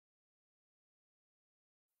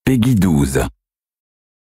Peggy 12.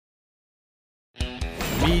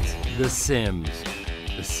 Meet The Sims.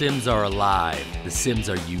 The Sims are alive. The Sims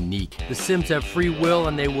are unique. The Sims have free will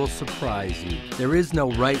and they will surprise you. There is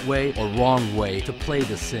no right way or wrong way to play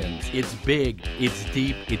The Sims. It's big, it's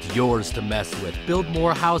deep, it's yours to mess with. Build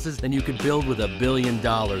more houses than you could build with $1 billion.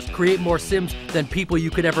 Create more Sims than people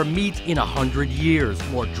you could ever meet in 100 years.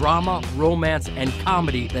 More drama, romance, and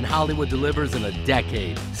comedy than Hollywood delivers in a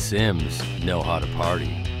decade. Sims know how to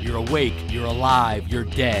party. You're awake, you're alive, you're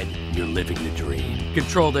dead, you're living the dream.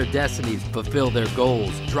 Control their destinies, fulfill their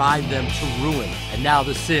goals, drive them to ruin. And now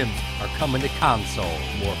The Sims are coming to console.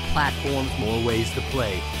 More platforms, more ways to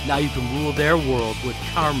play. Now you can rule their world with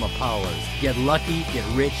karma powers. Get lucky, get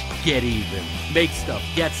rich, get even. Make stuff,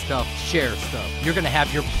 get stuff, share stuff. You're gonna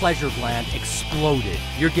have your pleasure gland exploded.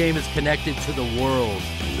 Your game is connected to the world,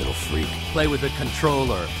 you little freak. Play with a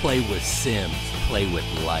controller, play with Sims, play with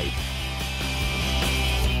life.